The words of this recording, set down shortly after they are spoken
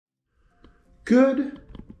Good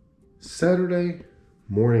Saturday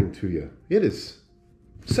morning to you. It is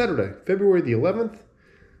Saturday, February the 11th,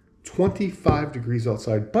 25 degrees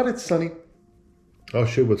outside, but it's sunny. I'll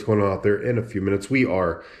show you what's going on out there in a few minutes. We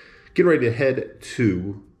are getting ready to head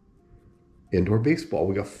to indoor baseball.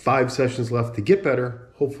 We got 5 sessions left to get better,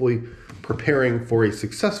 hopefully preparing for a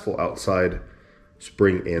successful outside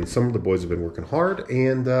spring and summer. The boys have been working hard,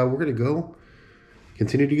 and we're going to go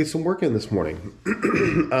continue to get some work in this morning.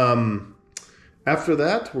 After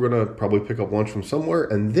that, we're going to probably pick up lunch from somewhere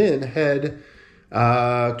and then head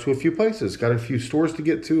to a few places. Got a few stores to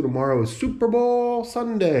get to. Tomorrow is Super Bowl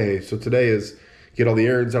Sunday. So today is get all the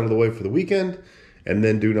errands out of the way for the weekend and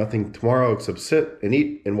then do nothing tomorrow except sit and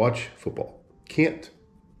eat and watch football. Can't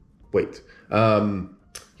wait.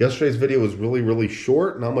 Yesterday's video was really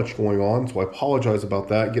short. Not much going on, so I apologize about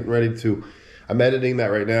that. Getting ready to... I'm editing that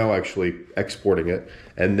right now, actually exporting it,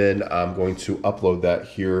 and then I'm going to upload that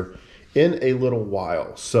here in a little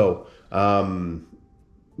while. So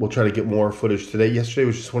we'll try to get more footage today. Yesterday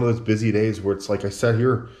was just one of those busy days where it's like I sat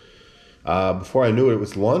here. Before I knew it, it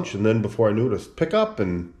was lunch, and then before I knew it, it was pick-up,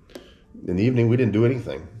 and in the evening we didn't do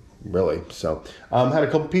anything, really. So had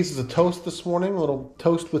a couple pieces of toast this morning, a little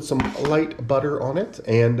toast with some light butter on it,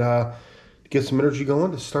 and get some energy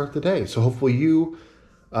going to start the day. So hopefully you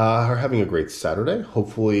are having a great Saturday.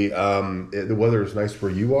 Hopefully the weather is nice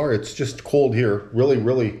where you are. It's just cold here.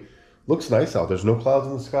 Really looks nice out. There's no clouds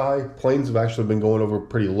in the sky. Planes have actually been going over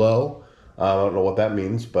pretty low. I don't know what that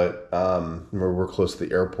means, but remember, we're close to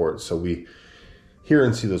the airport, so we hear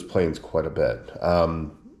and see those planes quite a bit.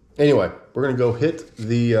 Anyway, we're going to go hit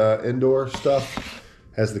the indoor stuff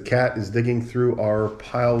as the cat is digging through our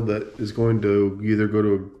pile that is going to either go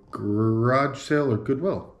to a garage sale or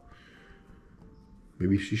Goodwill.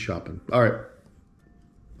 Maybe she's shopping. All right,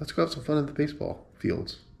 let's go have some fun in the baseball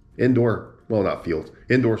fields. Indoor, well, not fields,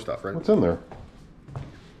 indoor stuff, right? What's in there?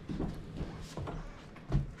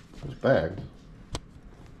 There's bags.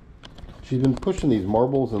 She's been pushing these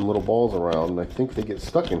marbles and little balls around, and I think they get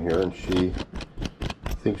stuck in here, and she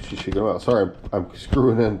thinks she should go out. Sorry, I'm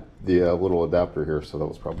screwing in the little adapter here, so that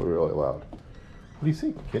was probably really loud. What do you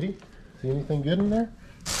see, kitty? See anything good in there?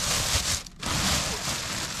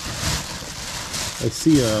 I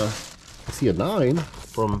see a 9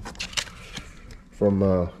 from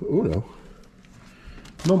Uno.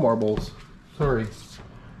 No marbles. Sorry,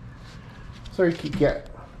 Kit Kat.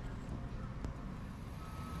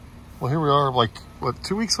 Well, here we are, like, what,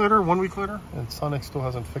 2 weeks later, 1 week later, and Sonic still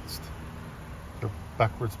hasn't fixed their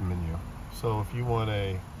backwards menu. So if you want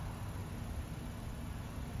I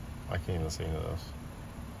can't even say any of those.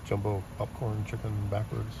 Jumbo popcorn chicken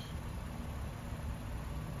backwards.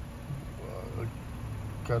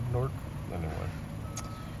 God Nork. Anyway,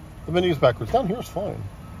 the menu's backwards. Down here is fine.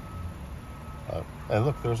 And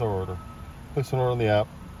look, there's our order. Place an order on the app.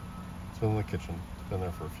 It's in the kitchen. It's been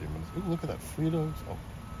there for a few minutes. Ooh, look at that, Fritos. Oh,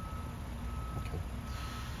 okay.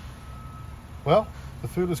 Well, the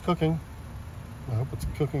food is cooking. I hope it's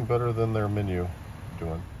cooking better than their menu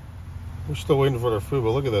doing. We're still waiting for their food,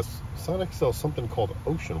 but look at this. Sonic sells something called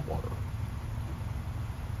ocean water.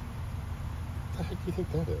 What the heck do you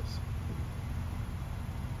think that is?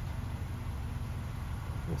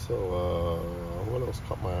 And so, what else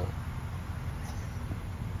caught my eye?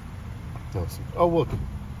 Oh, look. Do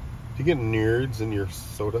you get nerds in your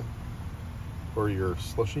soda? Or your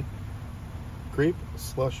slushy? Grape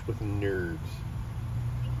slush with nerds.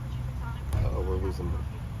 Uh-oh, we're losing them.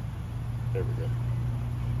 There we go.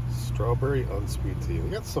 Strawberry unsweet tea.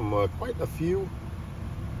 We got some, quite a few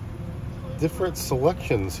different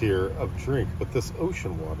selections here of drink, but this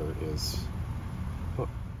ocean water is... Huh.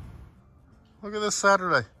 Look at this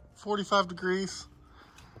Saturday. 45 degrees.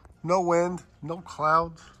 No wind. No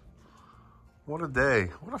clouds. What a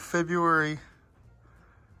day. What a February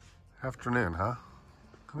afternoon, huh?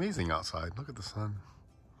 Amazing outside. Look at the sun.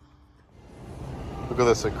 Look at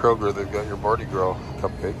this at Kroger. They've got your Mardi Gras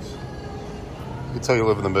cupcakes. You can tell you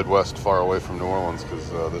live in the Midwest far away from New Orleans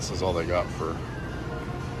because this is all they got for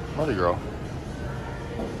Mardi Gras.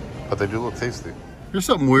 But they do look tasty. Here's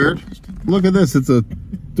something weird. Look at this. It's a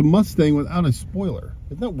Mustang without a spoiler.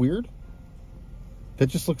 Isn't that weird? That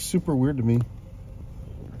just looks super weird to me.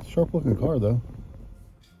 Sharp looking car though.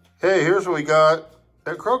 Hey, here's what we got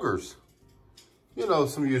at Kroger's. You know,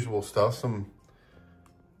 some usual stuff. Some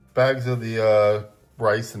bags of the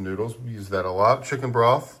rice and noodles. We use that a lot. Chicken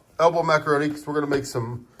broth. Elbow macaroni, because we're going to make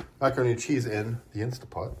some macaroni and cheese in the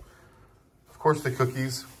Instapot. Of course, the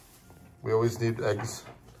cookies. We always need eggs.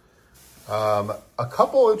 A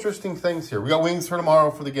couple interesting things here. We got wings for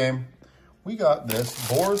tomorrow for the game. We got this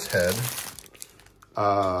boar's head.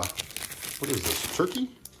 What is this? Turkey?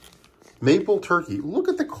 Maple turkey. Look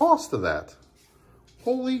at the cost of that.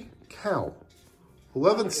 Holy cow.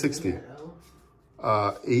 $11.60.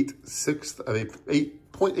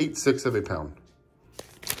 8.86 of a pound.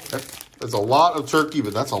 That's a lot of turkey,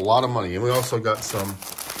 but that's a lot of money. And we also got some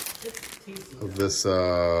of this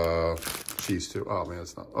cheese too. Oh man,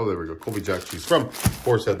 it's not. Oh, there we go. Colby Jack cheese from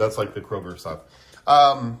Horsehead. That's like the Kroger stuff.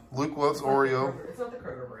 Luke loves Oreo. It's not the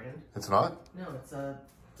Kroger brand. It's not? No, it's an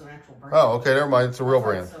actual brand. Oh, okay, never mind. It's a real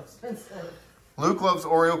brand. It's so expensive. Luke loves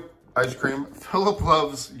Oreo ice cream. Philip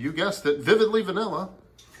loves, you guessed it, Vividly Vanilla.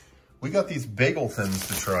 We got these bagel thins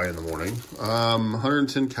to try in the morning.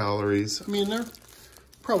 110 calories. I mean, they're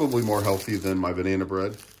probably more healthy than my banana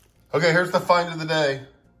bread. Okay, here's the find of the day.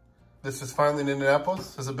 This is finally in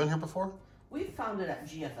Indianapolis. Has it been here before? We found it at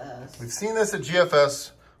GFS. We've seen this at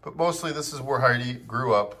GFS, but mostly this is where Heidi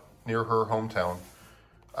grew up, near her hometown,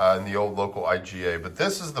 in the old local IGA. But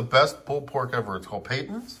this is the best pulled pork ever. It's called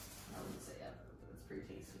Peyton's. I wouldn't say ever, but it's pretty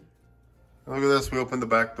tasty. Look at this. We opened the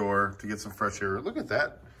back door to get some fresh air. Look at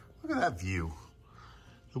that. Look at that view.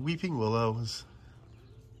 The weeping willow is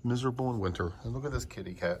miserable in winter. And look at this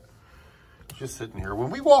kitty cat. Just sitting here.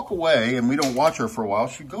 When we walk away and we don't watch her for a while,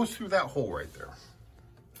 she goes through that hole right there.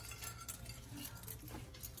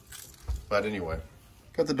 But anyway,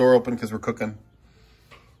 got the door open because we're cooking.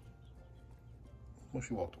 Well,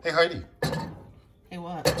 she walked away. Hey, Heidi. Hey,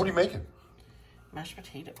 what? What are you making? Mashed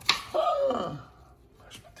potatoes.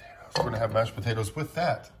 Mashed potatoes. We're going to have mashed potatoes with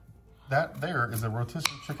that. That there is a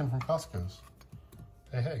rotisserie chicken from Costco's.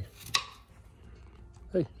 Hey, hey.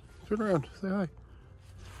 Hey, turn around. Say hi.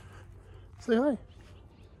 Say hi.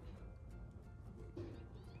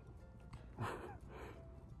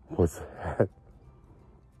 What's that?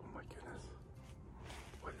 Oh my goodness.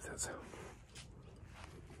 What is that sound?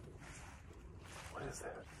 What is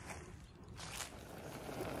that?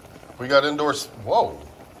 We got indoor, whoa.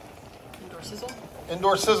 Indoor sizzle?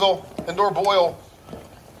 Indoor sizzle, indoor boil.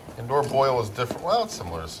 Indoor boil is different. Well, it's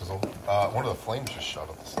similar to sizzle. One of the flames just shot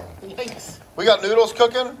up the side. Yikes. We got noodles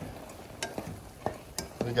cooking.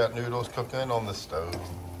 We got noodles cooking on the stove.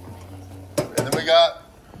 And then we got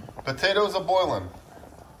potatoes a-boiling.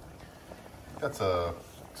 That's some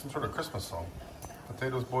sort of Christmas song.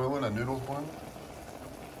 Potatoes boiling and noodles boiling.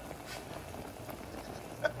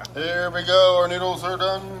 There we go. Our noodles are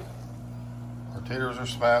done. Our taters are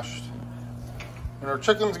smashed. And our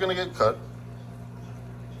chicken's going to get cut.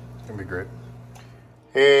 It's going to be great.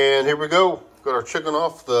 And here we go. Got our chicken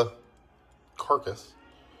off the carcass.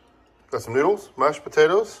 Got some noodles, mashed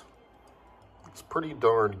potatoes. It's pretty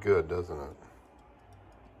darn good, doesn't it?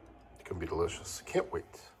 It's going to be delicious. Can't wait.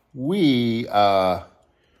 We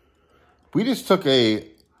just took an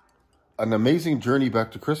amazing journey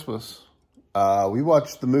back to Christmas. We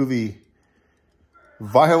watched the movie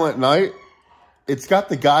Violent Night. It's got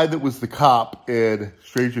the guy that was the cop in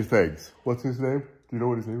Stranger Things. What's his name? Do you know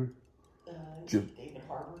what his name is? Jim. David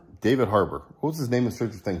Harbour. David Harbour. What was his name in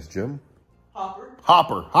Stranger Things? Jim?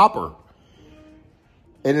 Hopper. Hopper.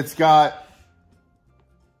 And it's got,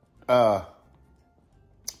 oh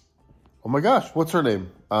my gosh, what's her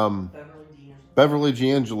name? Beverly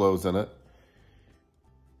D'Angelo's in it.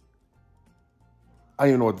 I don't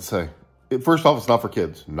even know what to say. First off, it's not for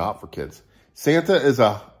kids. Not for kids. Santa is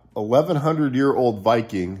a 1,100-year-old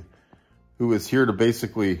Viking who is here to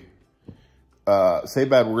basically say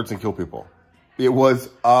bad words and kill people. It was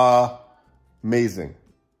amazing.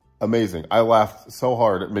 Amazing. I laughed so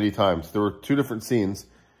hard at many times. There were two different scenes.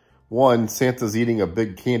 One, Santa's eating a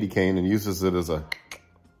big candy cane and uses it as a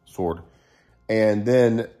sword. And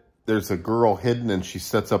then there's a girl hidden and she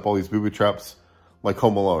sets up all these booby traps like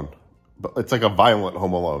Home Alone. But it's like a violent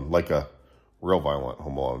Home Alone, like a real violent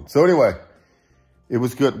Home Alone. So anyway, it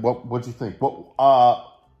was good. What'd you think? 1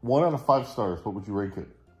 out of 5 stars. What would you rank it?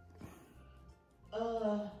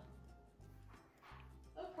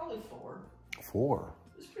 Probably 4. 4.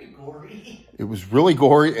 It was pretty gory. It was really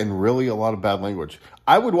gory and really a lot of bad language.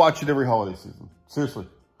 I would watch it every holiday season. Seriously.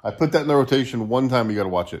 I put that in the rotation one time. You got to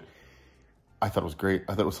watch it. I thought it was great.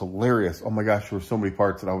 I thought it was hilarious. Oh my gosh, there were so many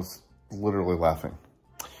parts that I was literally laughing.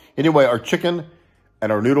 Anyway, our chicken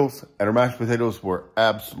and our noodles and our mashed potatoes were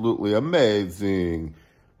absolutely amazing.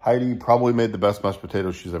 Heidi probably made the best mashed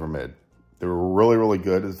potatoes she's ever made. They were really, really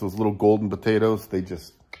good. It's those little golden potatoes. They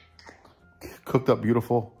just cooked up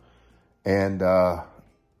beautiful. And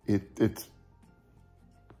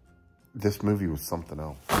this movie was something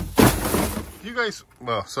else. You guys,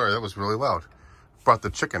 well, sorry, that was really loud. Brought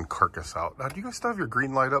the chicken carcass out. Now, do you guys still have your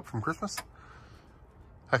green light up from Christmas?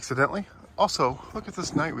 Accidentally? Also, look at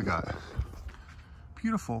this night we got.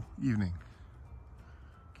 Beautiful evening.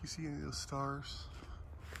 Can you see any of those stars?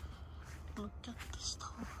 Look at the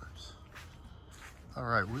stars. All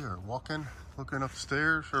right, we are walking, looking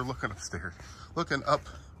upstairs, or looking upstairs, looking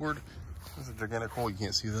upward. There's a gigantic hole, you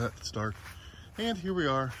can't see that, it's dark. And here we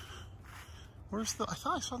are. Where's the, I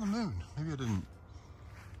thought I saw the moon. Maybe I didn't.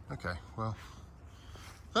 Okay, well,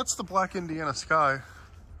 that's the black Indiana sky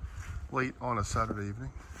late on a Saturday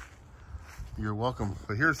evening. You're welcome,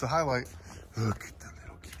 but here's the highlight. Look at the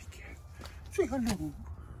little kitty cat. Say hello.